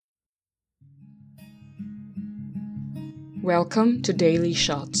Welcome to Daily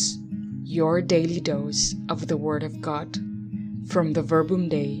Shots, your daily dose of the Word of God from the Verbum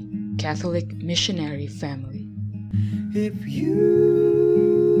Dei Catholic Missionary Family. If you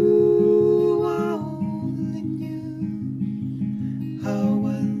only knew how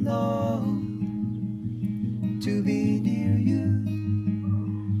I long to be near you,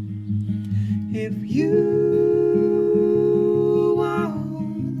 if you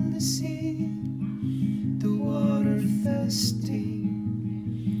only see the water thirsty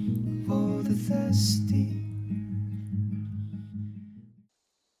for the thirsty.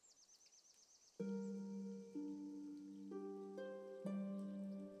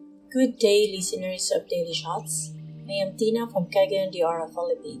 Good day, listeners of Daily Shots. I am Tina from Cagayan de Oro,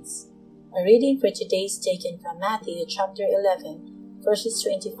 Philippines. A reading for today is taken from Matthew chapter 11, verses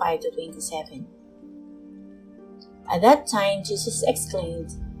 25 to 27. At that time, Jesus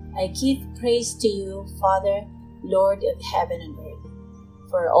exclaimed, I give praise to you, Father, Lord of heaven and earth.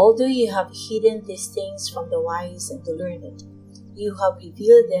 For although you have hidden these things from the wise and the learned, you have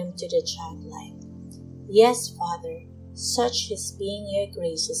revealed them to the childlike. Yes, Father, such has been your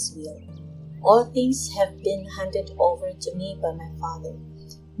gracious will. All things have been handed over to me by my Father.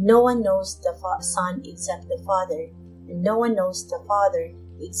 No one knows the Son except the Father, and no one knows the Father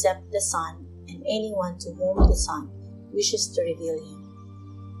except the Son, and anyone to whom the Son wishes to reveal him.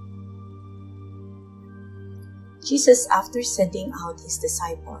 Jesus, after sending out his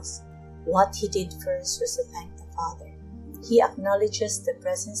disciples, what he did first was to thank the Father. He acknowledges the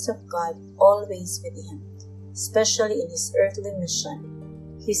presence of God always with him, especially in his earthly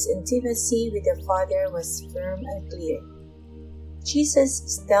mission. His intimacy with the Father was firm and clear. Jesus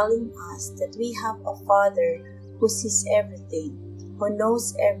is telling us that we have a Father who sees everything, who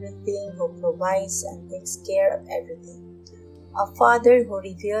knows everything, who provides and takes care of everything. A Father who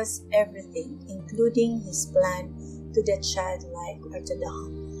reveals everything, including his plan to the childlike or to the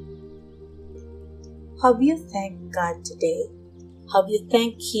humble. Have you thanked God today? Have you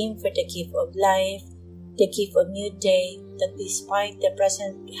thanked him for the gift of life, the gift of new day, that despite the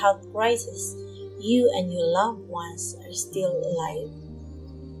present health crisis, you and your loved ones are still alive?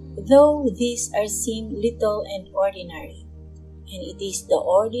 Though these are seen little and ordinary, and it is the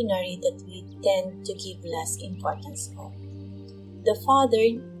ordinary that we tend to give less importance of, the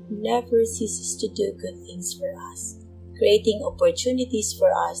Father never ceases to do good things for us, creating opportunities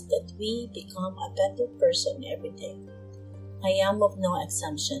for us that we become a better person every day. I am of no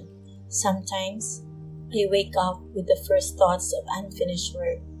exemption. Sometimes, I wake up with the first thoughts of unfinished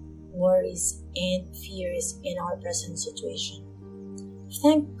work, worries, and fears in our present situation.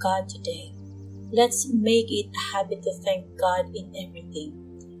 Thank God today. Let's make it a habit to thank God in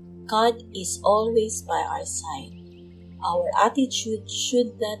everything. God is always by our side. Our attitude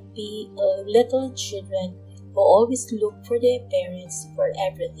should not be little children who always look for their parents for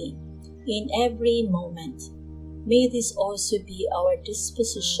everything, in every moment. May this also be our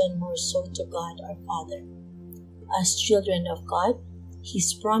disposition more so to God our Father. As children of God,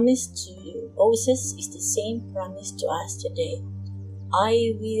 His promise to Moses is the same promise to us today.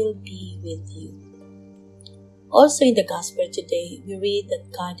 I will be with you. Also in the Gospel today, we read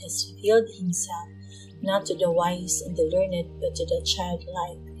that God has revealed Himself not to the wise and the learned, but to the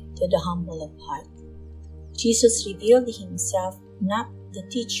childlike, to the humble of heart. Jesus revealed Himself not to the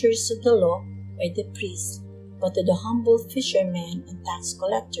teachers of the law or the priests, but to the humble fishermen and tax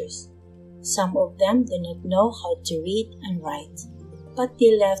collectors. Some of them did not know how to read and write, but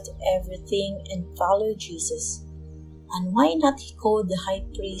they left everything and followed Jesus. And why not he called the high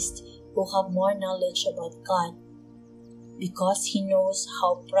priest who have more knowledge about God? Because he knows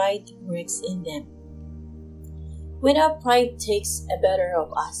how pride works in them. When our pride takes a better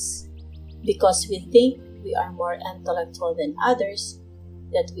of us, because we think we are more intellectual than others,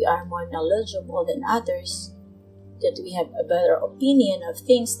 that we are more knowledgeable than others, that we have a better opinion of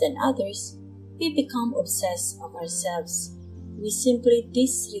things than others, we become obsessed of ourselves. We simply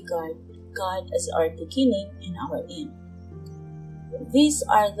disregard God as our beginning and our end. These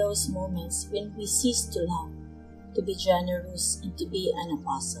are those moments when we cease to love, to be generous, and to be an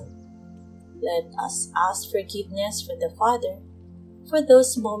apostle. Let us ask forgiveness from the Father for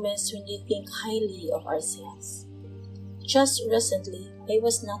those moments when we think highly of ourselves. Just recently, I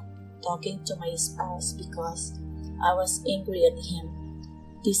was not talking to my spouse because I was angry at him.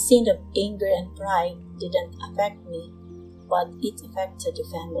 The sin of anger and pride didn't affect me, but it affected the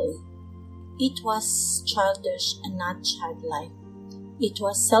family. It was childish and not childlike. It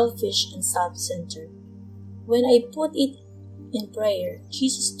was selfish and self-centered. When I put it in prayer,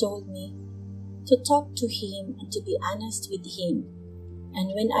 Jesus told me to talk to Him and to be honest with Him.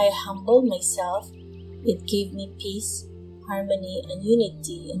 And when I humbled myself, it gave me peace, harmony, and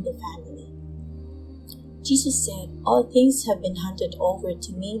unity in the family. Jesus said, "All things have been handed over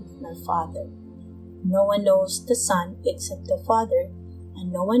to me by my Father. No one knows the Son except the Father,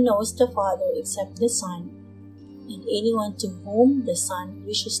 and no one knows the Father except the Son, and anyone to whom the Son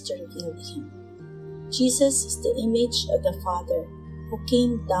wishes to reveal him." Jesus is the image of the Father who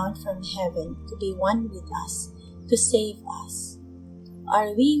came down from heaven to be one with us, to save us.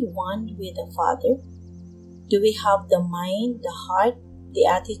 Are we one with the Father? Do we have the mind, the heart, the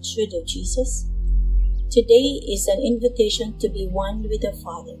attitude of Jesus? Today is an invitation to be one with the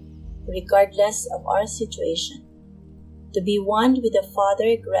Father, regardless of our situation. To be one with the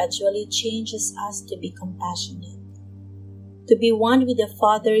Father gradually changes us to be compassionate. To be one with the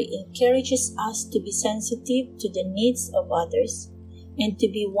Father encourages us to be sensitive to the needs of others, and to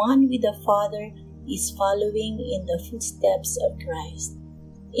be one with the Father is following in the footsteps of Christ,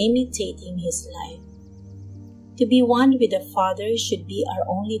 imitating His life. To be one with the Father should be our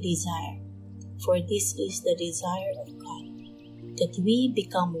only desire, for this is the desire of God, that we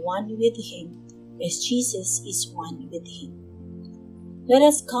become one with Him as Jesus is one with Him. Let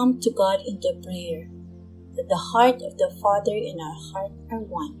us come to God into prayer, that the heart of the Father and our heart are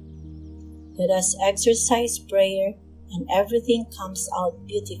one. Let us exercise prayer and everything comes out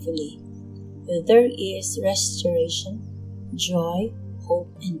beautifully. There is restoration, joy,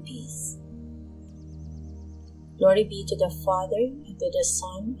 hope, and peace. Glory be to the Father, and to the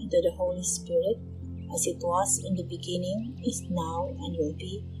Son, and to the Holy Spirit, as it was in the beginning, is now, and will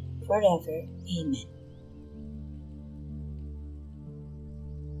be forever. Amen.